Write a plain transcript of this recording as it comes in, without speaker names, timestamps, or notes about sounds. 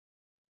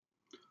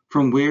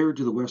From where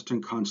do the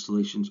Western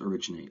constellations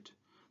originate?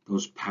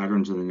 Those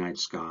patterns in the night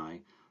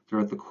sky that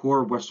are at the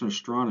core of Western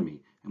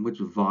astronomy and which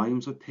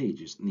volumes of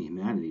pages in the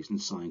humanities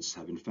and sciences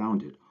have been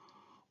founded,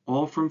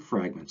 all from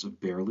fragments of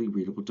barely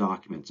readable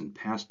documents and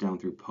passed down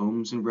through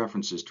poems and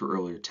references to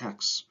earlier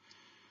texts.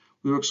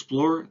 We will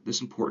explore this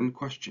important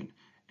question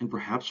and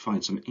perhaps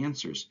find some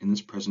answers in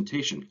this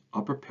presentation,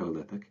 Upper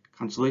Paleolithic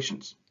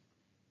Constellations.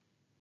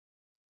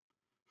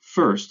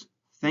 First,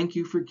 thank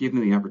you for giving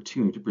me the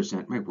opportunity to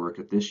present my work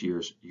at this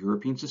year's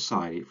European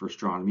Society for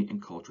Astronomy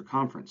and Culture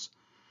Conference.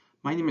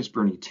 My name is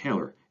Bernie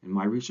Taylor, and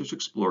my research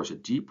explores a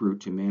deep route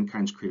to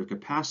mankind's creative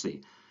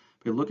capacity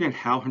by looking at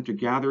how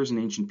hunter-gatherers and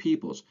ancient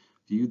peoples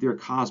viewed their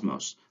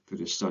cosmos through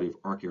the study of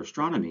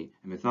archaeoastronomy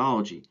and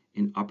mythology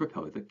in Upper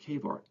Paleolithic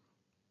cave art.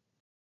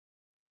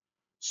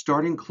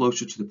 Starting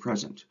closer to the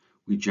present,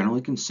 we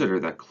generally consider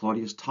that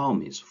Claudius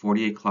Ptolemy's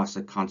 48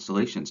 classic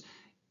constellations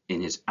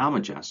in his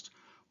Almagest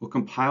were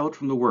compiled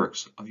from the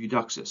works of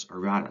Eudoxus,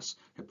 Aratus,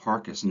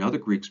 Hipparchus, and other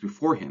Greeks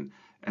before him,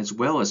 as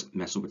well as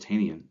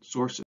Mesopotamian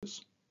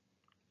sources.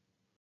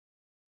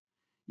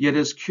 Yet it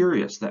is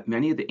curious that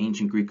many of the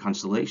ancient Greek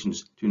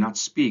constellations do not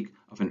speak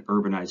of an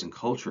urbanizing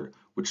culture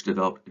which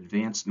developed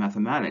advanced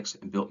mathematics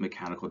and built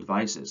mechanical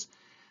devices.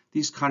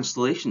 These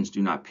constellations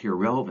do not appear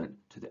relevant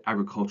to the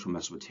agricultural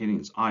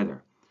Mesopotamians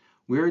either.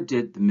 Where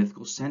did the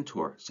mythical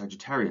centaur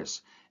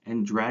Sagittarius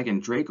and dragon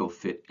Draco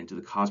fit into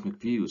the cosmic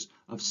views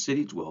of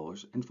city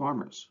dwellers and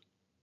farmers?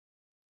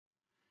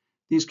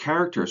 These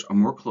characters are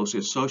more closely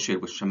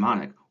associated with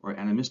shamanic or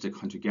animistic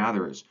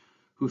hunter-gatherers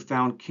who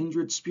found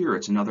kindred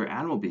spirits in other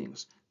animal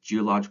beings,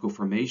 geological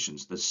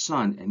formations, the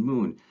sun and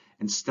moon,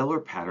 and stellar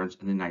patterns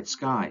in the night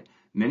sky,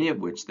 many of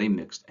which they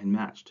mixed and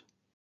matched.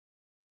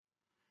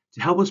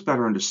 To help us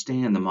better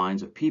understand the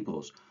minds of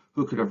peoples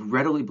who could have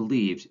readily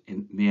believed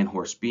in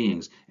man-horse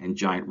beings and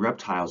giant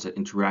reptiles that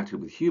interacted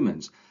with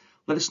humans,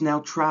 let us now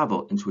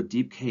travel into a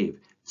deep cave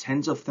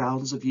tens of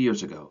thousands of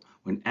years ago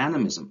when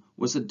animism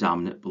was the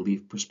dominant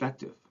belief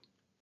perspective.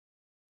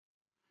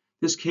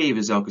 This cave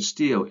is El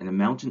Castillo in a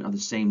mountain of the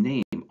same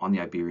name on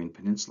the Iberian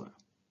Peninsula,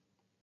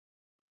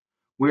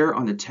 where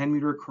on the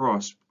 10-meter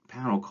across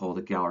panel called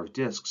the Gallery of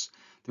Discs,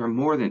 there are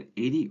more than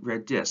 80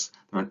 red discs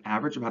that are on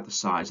average about the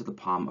size of the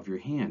palm of your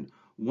hand.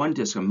 One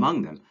disc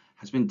among them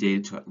has been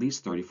dated to at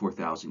least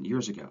 34,000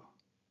 years ago.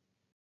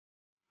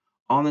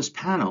 On this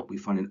panel, we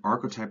find an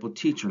archetypal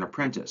teacher and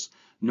apprentice.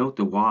 Note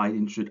the wide,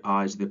 interested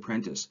eyes of the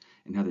apprentice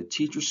and how the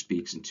teacher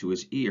speaks into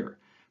his ear.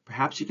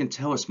 Perhaps he can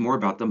tell us more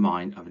about the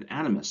mind of an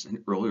animist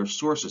and earlier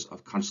sources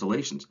of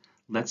constellations.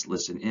 Let's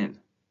listen in.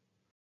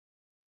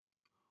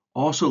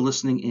 Also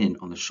listening in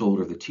on the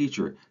shoulder of the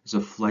teacher is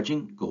a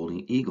fledgling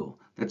golden eagle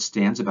that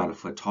stands about a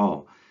foot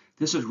tall.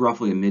 This is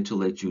roughly a mid to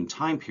late June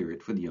time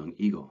period for the young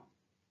eagle.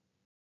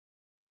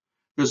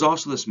 There's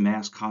also this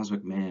masked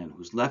cosmic man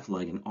whose left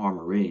leg and arm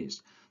are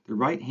raised. The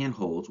right hand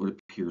holds what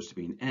appears to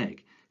be an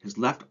egg. His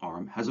left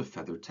arm has a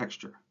feathered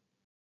texture.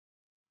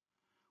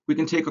 We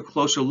can take a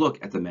closer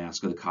look at the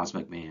mask of the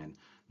cosmic man.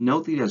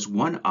 Note that he has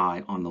one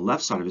eye on the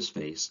left side of his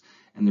face,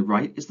 and the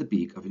right is the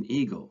beak of an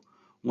eagle.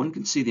 One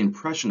can see the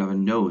impression of a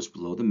nose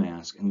below the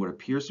mask and what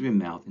appears to be a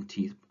mouth and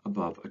teeth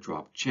above a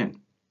dropped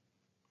chin.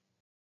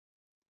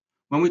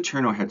 When we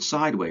turn our head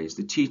sideways,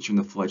 the teacher and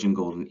the fledgling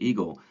golden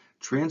eagle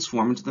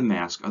transform into the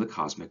mask of the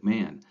cosmic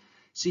man.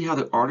 See how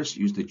the artist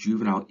used the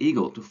juvenile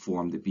eagle to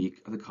form the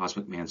beak of the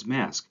cosmic man's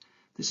mask.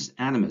 This is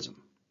animism.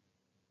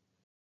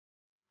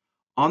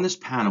 On this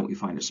panel, we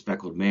find a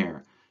speckled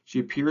mare. She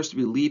appears to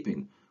be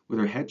leaping with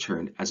her head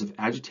turned as if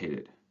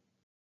agitated.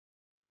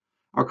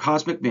 Our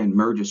cosmic man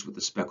merges with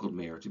the speckled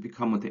mare to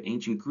become what the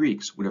ancient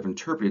Greeks would have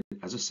interpreted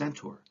as a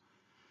centaur.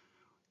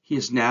 He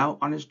is now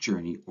on his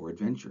journey or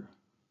adventure.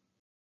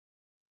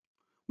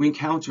 We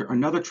encounter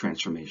another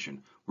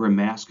transformation where a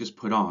mask is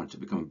put on to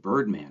become a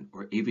birdman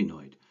or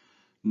avianoid.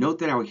 Note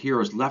that our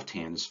hero's left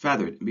hand is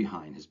feathered and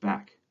behind his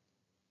back.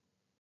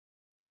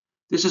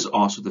 This is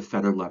also the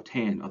feathered left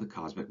hand of the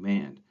cosmic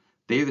man.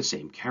 They are the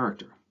same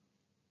character.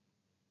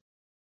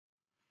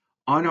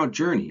 On our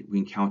journey, we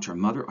encounter a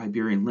mother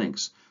Iberian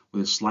lynx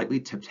with a slightly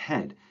tipped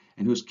head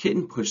and whose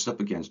kitten pushes up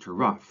against her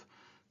ruff.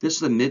 This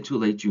is a mid to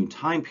late June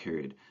time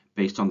period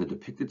based on the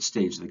depicted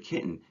stage of the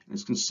kitten and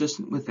is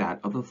consistent with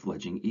that of the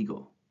fledgling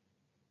eagle.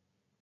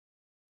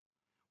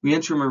 We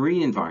enter a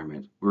marine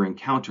environment where we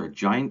encounter a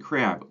giant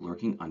crab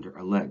lurking under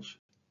a ledge.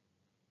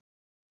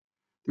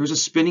 There is a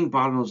spinning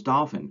bottlenose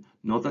dolphin.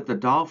 Note that the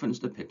dolphin is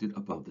depicted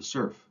above the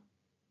surf.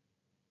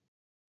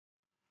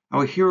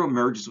 Our hero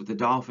merges with the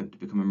dolphin to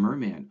become a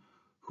merman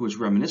who is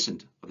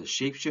reminiscent of the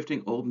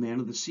shape-shifting old man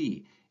of the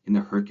sea in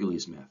the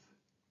Hercules myth.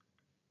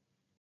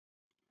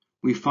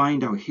 We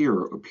find our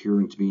hero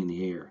appearing to be in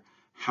the air.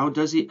 How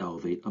does he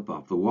elevate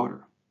above the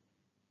water?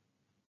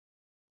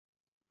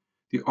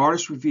 The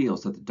artist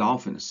reveals that the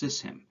dolphin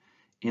assists him.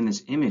 In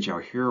this image, our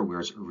hero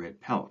wears a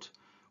red pelt.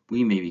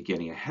 We may be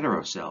getting ahead of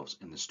ourselves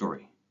in the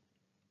story.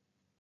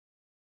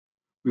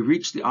 We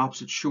reach the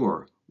opposite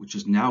shore, which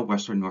is now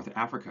Western North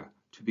Africa,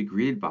 to be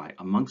greeted by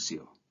a monk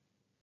seal.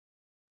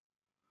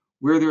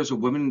 Where there is a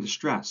woman in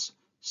distress,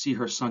 See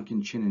her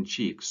sunken chin and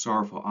cheek,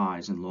 sorrowful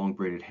eyes, and long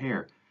braided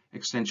hair,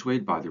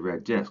 accentuated by the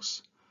red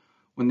discs.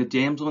 When the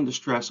damsel in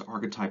distress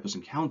archetype is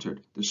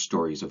encountered, the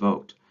story is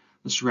evoked.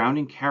 The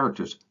surrounding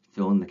characters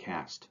fill in the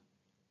cast.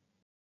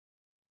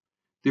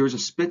 There is a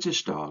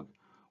Spitzish dog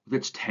with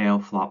its tail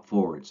flopped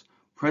forwards.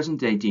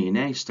 Present-day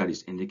DNA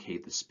studies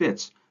indicate the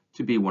Spitz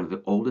to be one of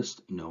the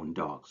oldest known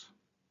dogs.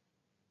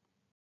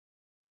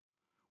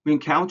 We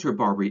encounter a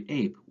Barbary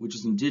ape, which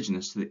is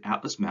indigenous to the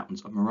Atlas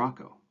Mountains of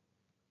Morocco.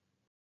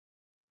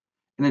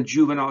 And a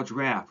juvenile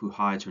giraffe who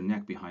hides her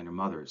neck behind her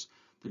mother's.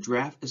 The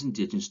giraffe is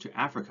indigenous to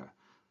Africa.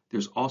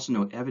 There's also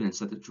no evidence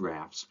that the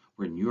giraffes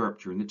were in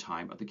Europe during the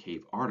time of the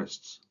cave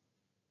artists.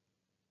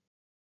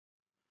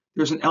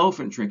 There's an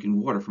elephant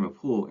drinking water from a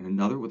pool and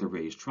another with a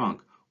raised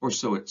trunk, or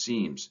so it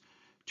seems.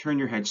 Turn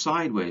your head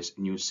sideways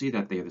and you will see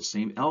that they are the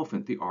same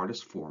elephant the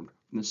artist formed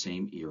from the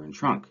same ear and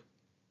trunk.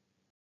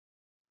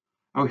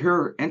 Our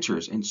hero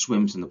enters and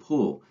swims in the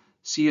pool.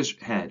 See his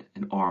head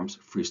and arms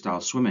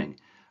freestyle swimming.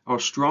 Our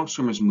strong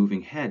swimmer's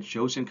moving head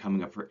shows him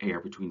coming up for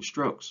air between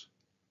strokes.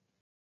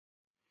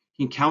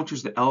 He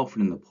encounters the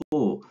elephant in the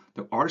pool.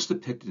 The artist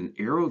depicted an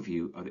aerial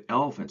view of the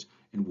elephant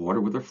in water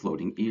with their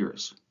floating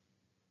ears.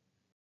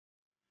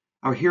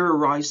 Our hero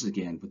rises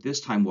again, but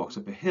this time walks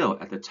up a hill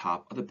at the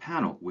top of the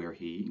panel where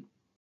he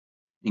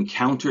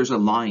encounters a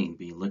lion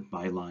being licked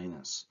by a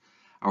lioness.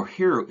 Our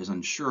hero is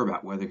unsure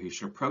about whether he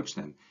should approach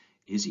them.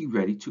 Is he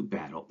ready to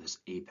battle this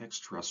apex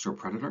terrestrial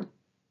predator?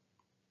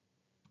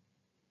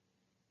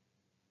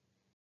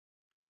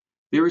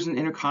 There is an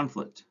inner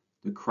conflict,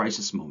 the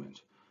crisis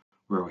moment,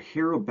 where our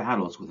hero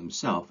battles with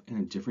himself in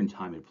a different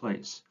time and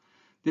place.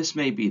 This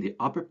may be the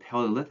Upper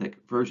Paleolithic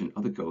version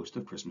of the Ghost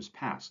of Christmas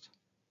Past.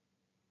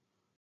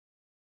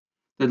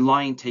 The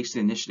lion takes the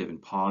initiative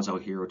and paws our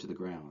hero to the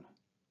ground.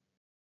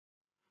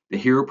 The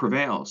hero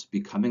prevails,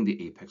 becoming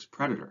the apex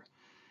predator,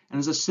 and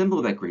as a symbol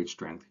of that great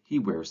strength, he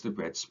wears the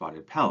red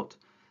spotted pelt.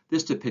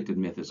 This depicted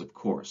myth is, of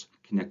course,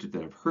 connected to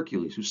that of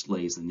Hercules, who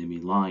slays the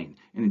Nemean lion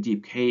in a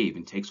deep cave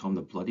and takes home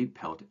the bloodied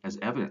pelt as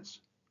evidence.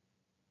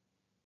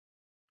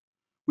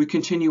 We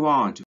continue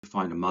on to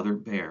find a mother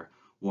bear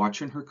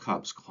watching her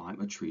cubs climb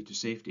a tree to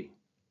safety,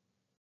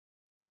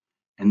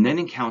 and then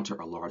encounter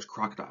a large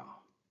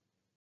crocodile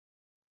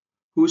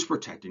who is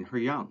protecting her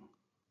young.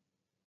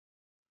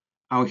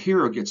 Our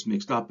hero gets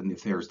mixed up in the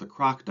affairs of the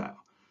crocodile,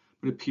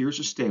 but appears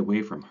to stay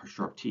away from her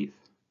sharp teeth.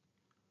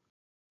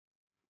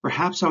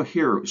 Perhaps our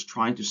hero is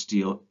trying to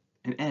steal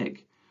an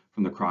egg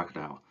from the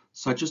crocodile,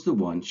 such as the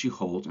one she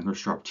holds in her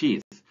sharp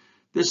teeth.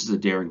 This is a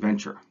daring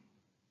venture.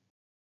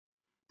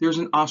 There's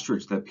an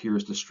ostrich that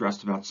appears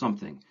distressed about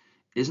something.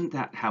 Isn't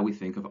that how we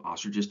think of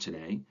ostriches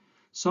today?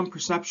 Some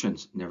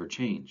perceptions never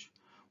change.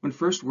 When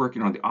first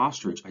working on the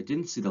ostrich, I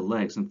didn't see the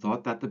legs and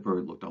thought that the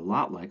bird looked a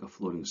lot like a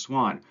floating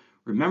swan.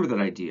 Remember that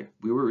idea.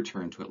 We will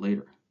return to it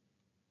later.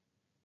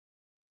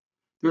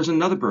 There's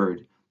another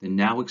bird, the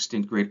now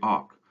extinct great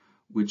auk,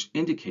 which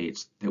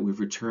indicates that we've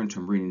returned to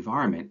a marine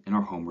environment and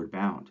are homeward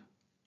bound.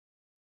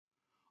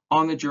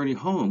 On the journey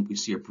home, we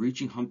see a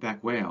breaching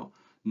humpback whale.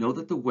 Note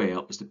that the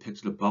whale is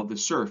depicted above the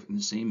surf in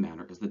the same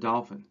manner as the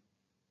dolphin.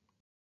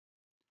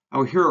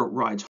 Our hero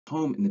rides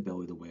home in the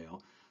belly of the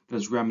whale that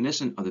is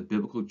reminiscent of the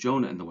biblical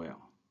Jonah and the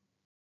whale,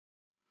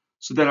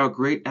 so that our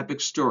great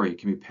epic story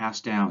can be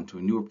passed down to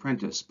a new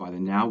apprentice by the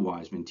now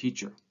wise man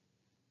teacher.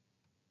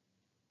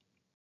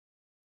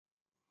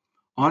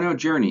 On our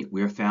journey,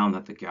 we have found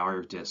that the gallery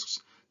of discs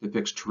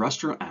depicts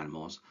terrestrial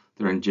animals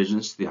that are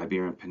indigenous to the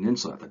Iberian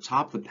Peninsula at the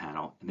top of the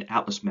panel and the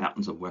Atlas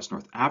Mountains of West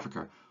North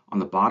Africa on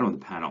the bottom of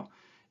the panel,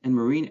 and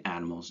marine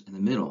animals in the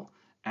middle,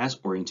 as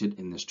oriented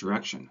in this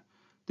direction.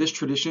 This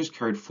tradition is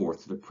carried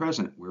forth to the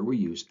present, where we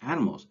use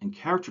animals and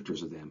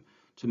caricatures of them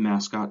to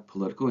mascot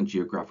political and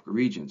geographical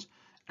regions,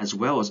 as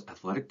well as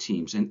athletic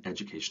teams and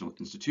educational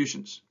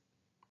institutions.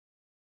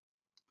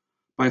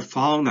 By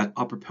following that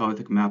Upper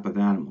Paleolithic map of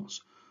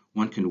animals,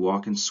 one can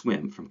walk and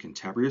swim from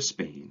Cantabria,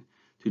 Spain,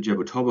 to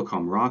Jebel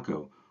Toubkal,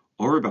 Morocco,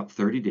 over about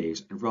 30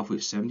 days and roughly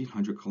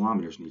 1,700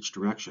 kilometers in each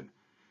direction.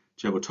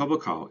 Jebel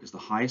Toubkal is the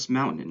highest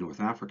mountain in North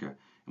Africa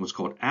and was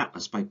called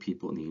Atlas by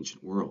people in the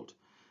ancient world.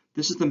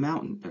 This is the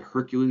mountain that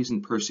Hercules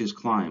and Perseus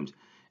climbed,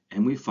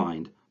 and we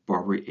find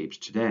Barbary apes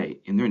today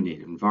in their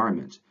native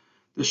environment.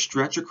 The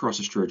stretch across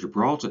the Strait of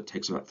Gibraltar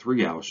takes about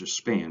 3 hours to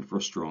span for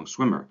a strong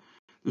swimmer.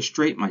 The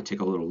strait might take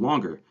a little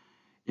longer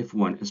if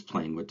one is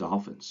playing with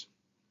dolphins.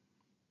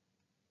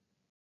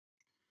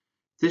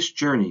 This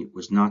journey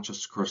was not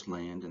just across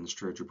land and the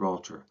Strait of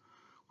Gibraltar.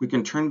 We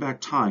can turn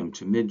back time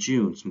to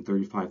mid-June some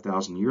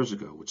 35,000 years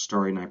ago with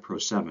Starry Night Pro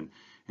 7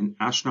 and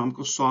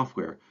astronomical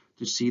software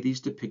to see these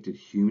depicted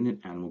human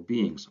and animal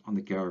beings on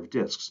the gallery of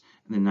discs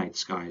in the night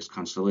sky's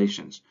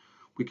constellations.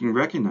 We can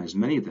recognize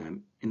many of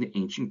them in the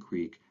ancient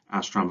Greek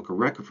astronomical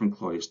record from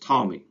Claudius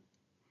Ptolemy.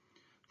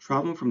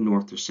 Traveling from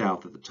north to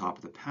south at the top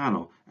of the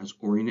panel, as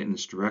oriented in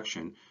this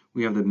direction,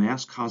 we have the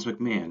masked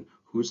cosmic man,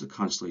 who is the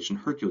constellation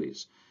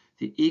Hercules.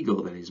 The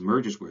eagle that he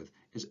merges with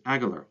is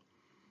Aguilar.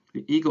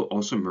 The eagle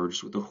also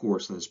merges with the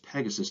horse that is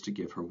Pegasus to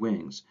give her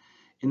wings.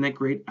 In that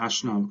great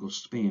astronomical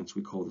expanse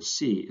we call the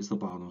sea is the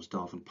bottlenose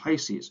dolphin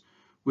Pisces,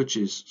 which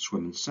is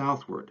swimming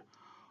southward.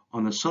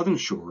 On the southern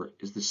shore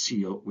is the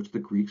seal, which the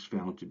Greeks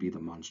found to be the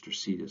monster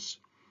Cetus.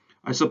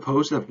 I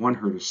suppose that if one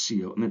heard a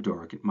seal in the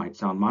dark, it might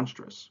sound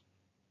monstrous.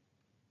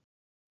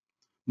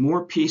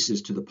 More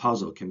pieces to the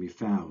puzzle can be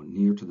found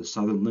near to the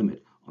southern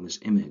limit on this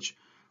image,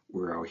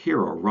 where our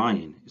hero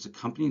Orion is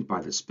accompanied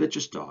by the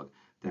Spitzes dog,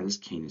 that is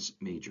Canis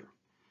Major.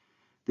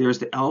 There is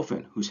the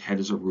elephant, whose head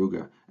is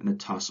Aruga, and the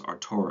tusks are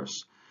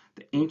Taurus.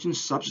 The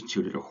ancients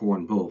substituted a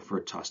horned bull for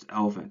a tusked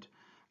elephant.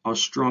 Our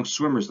strong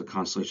swimmer is the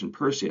constellation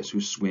Perseus, who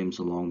swims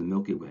along the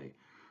Milky Way.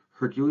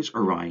 Hercules,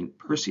 Orion,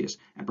 Perseus,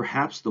 and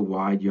perhaps the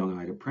wide,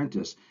 young-eyed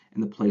apprentice in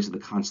the place of the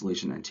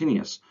constellation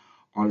Antinous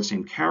are the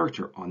same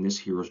character on this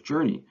hero's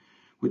journey,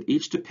 with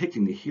each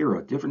depicting the hero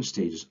at different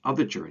stages of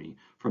the journey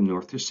from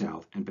north to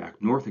south and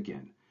back north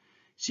again.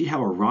 See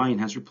how Orion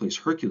has replaced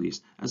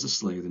Hercules as the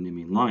slayer of the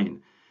Nemean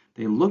lion.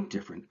 They look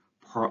different,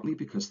 partly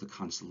because the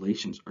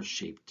constellations are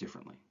shaped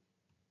differently.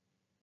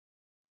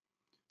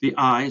 The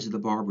eyes of the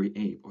Barbary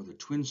ape are the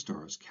twin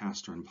stars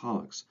Castor and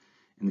Pollux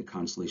in the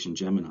constellation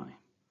Gemini.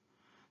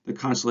 The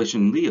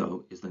constellation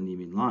Leo is the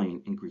Nemean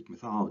lion in Greek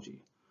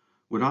mythology.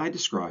 What I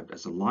described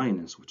as a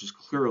lioness, which is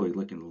clearly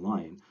licking the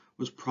lion,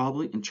 was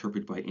probably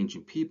interpreted by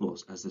ancient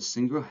peoples as the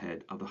single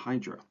head of the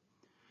Hydra.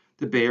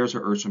 The bears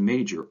are Ursa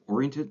Major,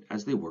 oriented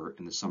as they were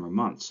in the summer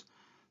months.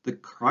 The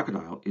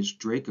crocodile is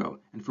Draco,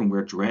 and from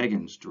where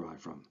dragons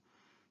derive from.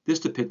 This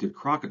depicted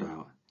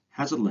crocodile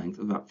has a length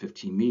of about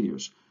 15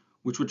 meters,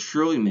 which would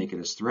surely make it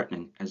as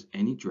threatening as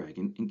any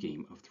dragon in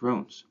Game of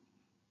Thrones.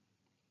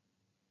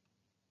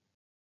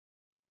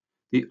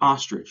 The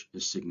ostrich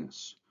is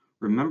Cygnus.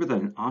 Remember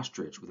that an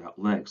ostrich without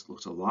legs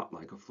looks a lot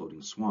like a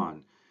floating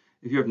swan.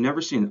 If you have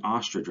never seen an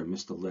ostrich or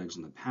missed the legs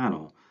on the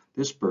panel,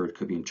 this bird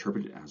could be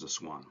interpreted as a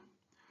swan.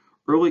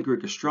 Early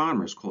Greek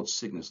astronomers called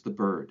Cygnus the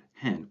bird,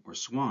 hen, or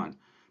swan,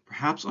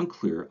 perhaps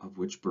unclear of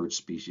which bird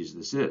species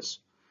this is.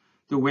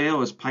 The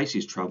whale is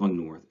Pisces traveling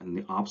north and in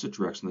the opposite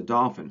direction of the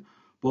dolphin.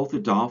 Both the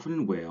dolphin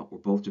and whale were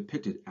both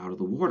depicted out of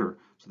the water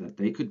so that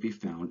they could be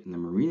found in the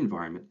marine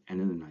environment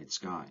and in the night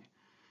sky.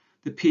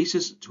 The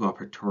pieces to our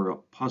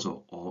pictorial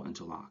puzzle all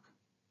interlock.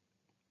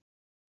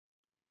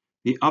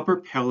 The Upper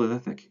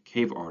Paleolithic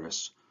cave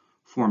artists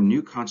formed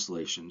new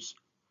constellations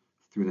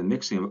through the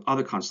mixing of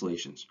other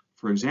constellations.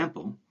 For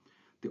example,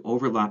 the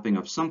overlapping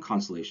of some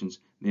constellations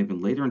may have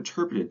been later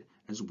interpreted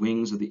as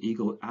wings of the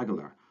eagle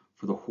Agila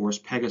for the horse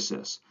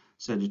Pegasus.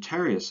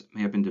 Sagittarius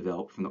may have been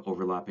developed from the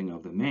overlapping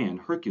of the man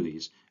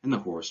Hercules and the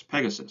horse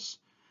Pegasus.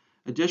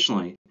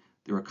 Additionally,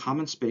 there are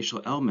common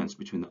spatial elements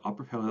between the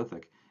Upper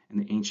Paleolithic and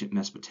the ancient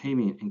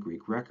Mesopotamian and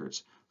Greek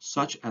records,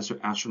 such as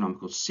their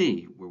astronomical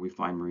sea, where we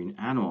find marine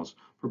animals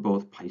for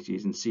both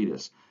Pisces and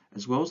Cetus,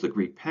 as well as the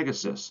Greek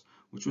Pegasus,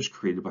 which was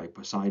created by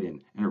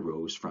Poseidon and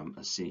arose from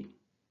a sea.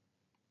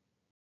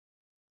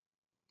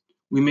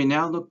 We may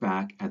now look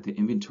back at the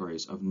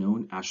inventories of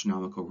known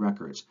astronomical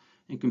records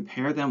and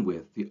compare them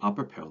with the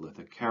Upper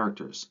Paleolithic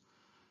characters.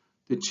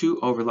 The two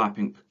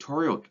overlapping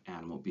pictorial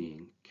animal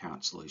being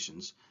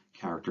constellations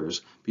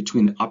characters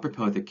between the Upper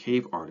Paleolithic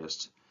cave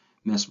artists,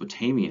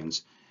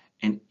 Mesopotamians,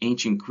 and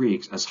ancient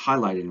Greeks, as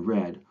highlighted in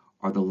red,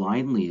 are the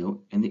lion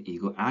Leo and the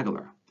eagle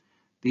Agila.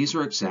 These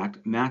are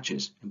exact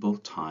matches in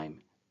both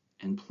time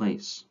and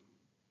place.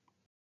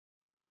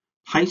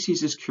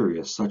 Pisces is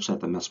curious such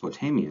that the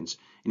Mesopotamians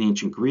and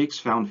ancient Greeks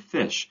found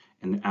fish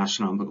in the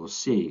astronomical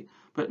sea,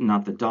 but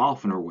not the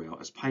dolphin or whale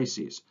as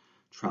Pisces,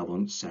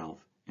 traveling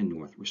south and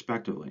north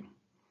respectively.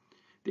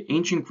 The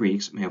ancient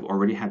Greeks may have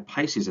already had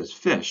Pisces as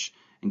fish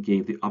and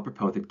gave the Upper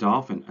Paleolithic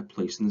dolphin a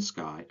place in the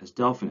sky as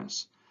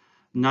Delphinus.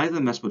 Neither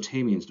the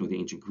Mesopotamians nor the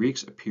ancient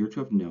Greeks appear to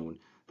have known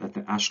that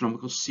the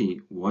astronomical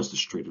sea was the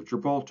Strait of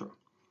Gibraltar.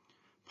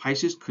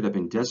 Pisces could have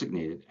been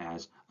designated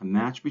as a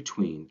match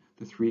between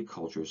the three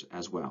cultures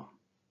as well.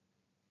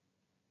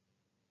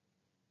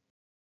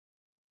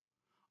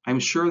 I am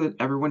sure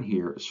that everyone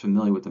here is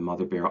familiar with the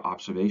Mother Bear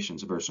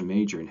observations of Ursa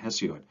Major in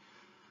Hesiod,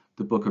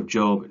 the Book of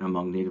Job, and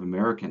among Native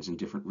Americans in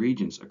different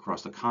regions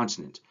across the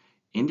continent,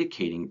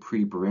 indicating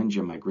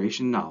pre-Beringia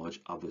migration knowledge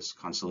of this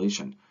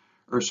constellation.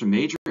 Ursa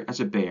Major as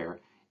a bear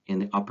in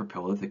the Upper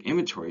Paleolithic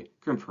inventory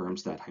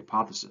confirms that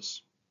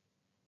hypothesis.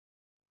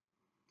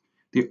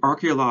 The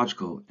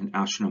archaeological and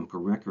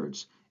astronomical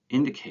records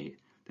indicate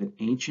that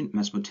ancient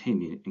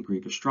Mesopotamian and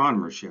Greek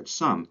astronomers shared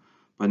some,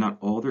 but not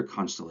all their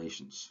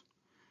constellations.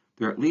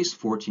 There are at least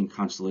 14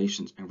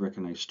 constellations and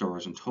recognized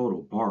stars in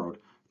total borrowed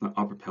from the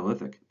Upper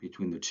Paleolithic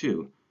between the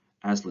two,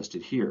 as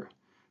listed here.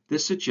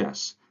 This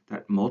suggests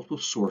that multiple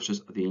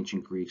sources of the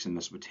ancient Greeks and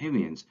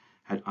Mesopotamians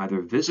had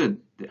either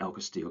visited the El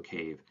Castillo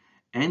cave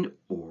and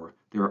or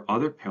there are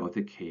other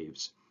Paleolithic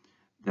caves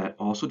that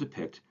also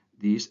depict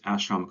these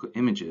astronomical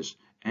images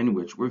and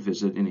which were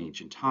visited in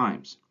ancient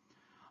times.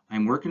 I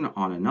am working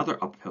on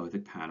another Upper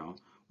Paleolithic panel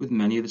with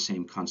many of the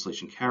same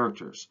constellation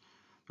characters.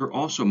 There are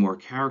also more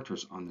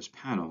characters on this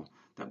panel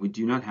that we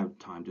do not have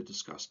time to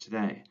discuss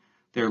today.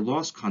 They are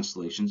lost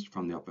constellations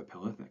from the Upper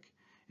Paleolithic.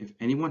 If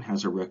anyone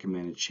has a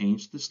recommended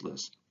change to this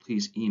list,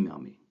 please email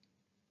me.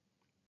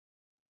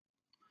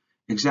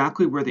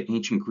 Exactly where the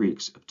ancient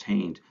Greeks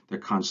obtained their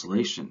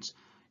constellations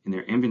in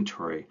their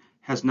inventory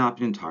has not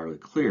been entirely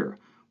clear,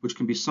 which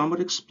can be somewhat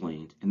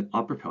explained in the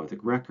Upper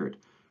Paleolithic record.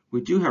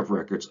 We do have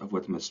records of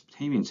what the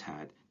Mesopotamians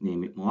had,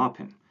 namely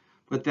Melopin,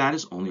 but that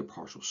is only a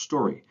partial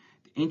story.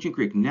 The ancient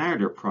Greek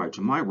narrative prior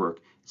to my work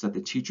is that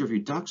the teacher of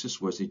Eudoxus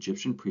was the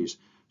Egyptian priest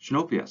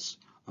Sinopius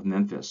of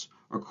Memphis,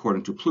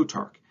 according to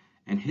Plutarch,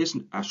 and his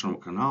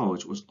astronomical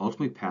knowledge was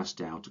ultimately passed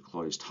down to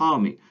Claudius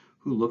Ptolemy,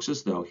 who looks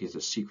as though he has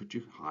a secret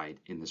to hide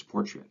in this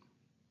portrait.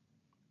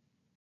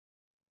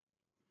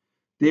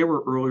 There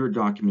were earlier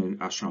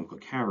documented astronomical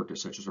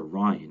characters such as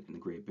Orion and the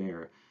Great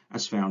Bear,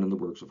 as found in the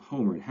works of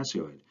Homer and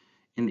Hesiod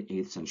in the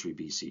 8th century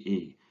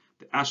BCE.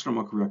 The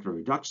astronomical record of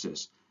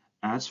Eudoxus,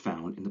 as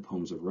found in the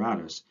poems of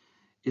Aratus,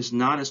 is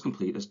not as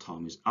complete as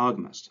Ptolemy's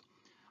Almagest.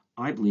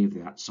 I believe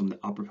that some of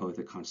the Upper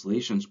Paleolithic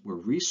constellations were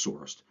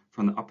resourced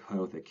from the Upper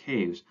Paleolithic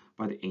caves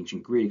by the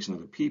ancient Greeks and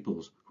other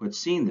peoples who had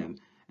seen them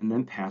and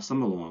then passed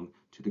them along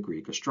to the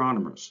Greek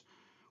astronomers.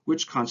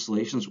 Which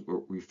constellations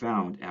we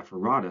found after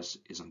Aratus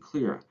is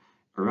unclear.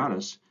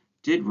 Aratus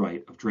did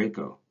write of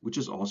Draco, which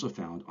is also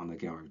found on the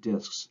Gallery of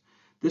Discs.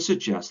 This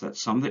suggests that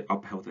some of the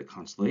Upper Paleolithic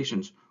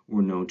constellations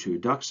were known to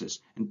Eudoxus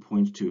and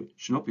points to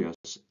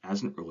Sinopius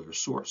as an earlier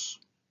source.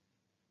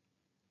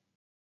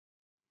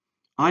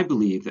 I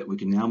believe that we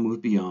can now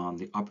move beyond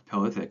the Upper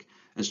Paleolithic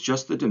as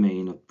just the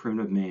domain of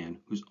primitive man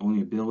whose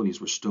only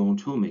abilities were stone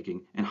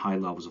toolmaking and high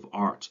levels of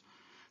art.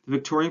 The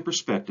Victorian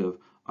perspective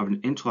of an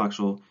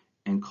intellectual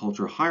and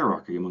cultural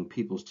hierarchy among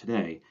peoples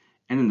today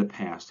and in the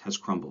past has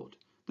crumbled.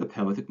 The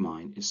Paleolithic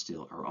mind is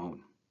still our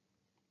own.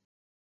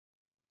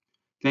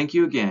 Thank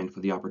you again for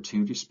the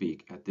opportunity to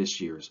speak at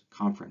this year's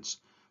conference.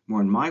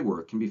 More on my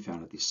work can be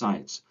found at these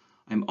sites.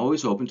 I am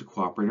always open to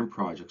cooperate on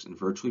projects and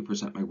virtually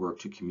present my work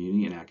to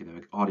community and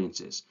academic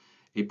audiences.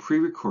 A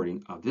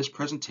pre-recording of this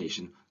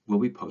presentation will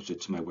be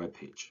posted to my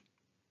webpage.